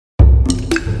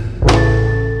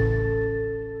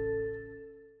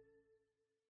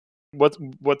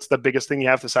what's the biggest thing you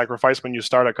have to sacrifice when you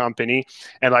start a company?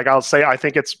 And like I'll say, I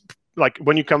think it's like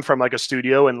when you come from like a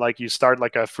studio and like you start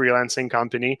like a freelancing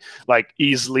company, like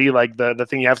easily like the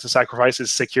thing you have to sacrifice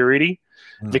is security.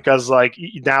 Because like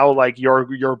now like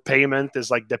your payment is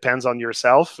like depends on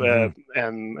yourself,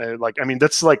 and like I mean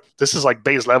this is like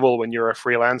base level when you're a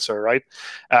freelancer, right?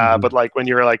 But like when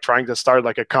you're like trying to start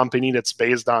like a company that's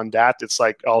based on that, it's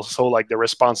like also like the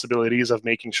responsibilities of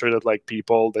making sure that like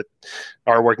people that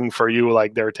are working for you,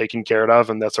 like they're taken care of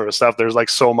and that sort of stuff. There's like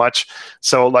so much,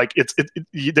 so like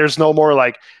there's no more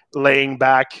like laying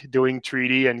back doing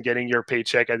 3D and getting your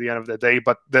paycheck at the end of the day.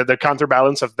 But the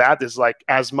counterbalance of that is like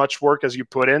as much work as you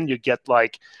put in, you get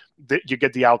like you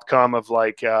get the outcome of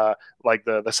like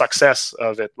the success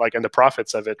of it, like, and the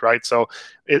profits of it, right? So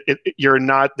you're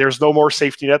not, there's no more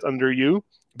safety net under you,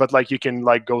 but like you can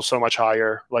like go so much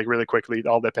higher like really quickly. It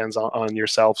all depends on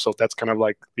yourself. So that's kind of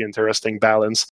like the interesting balance.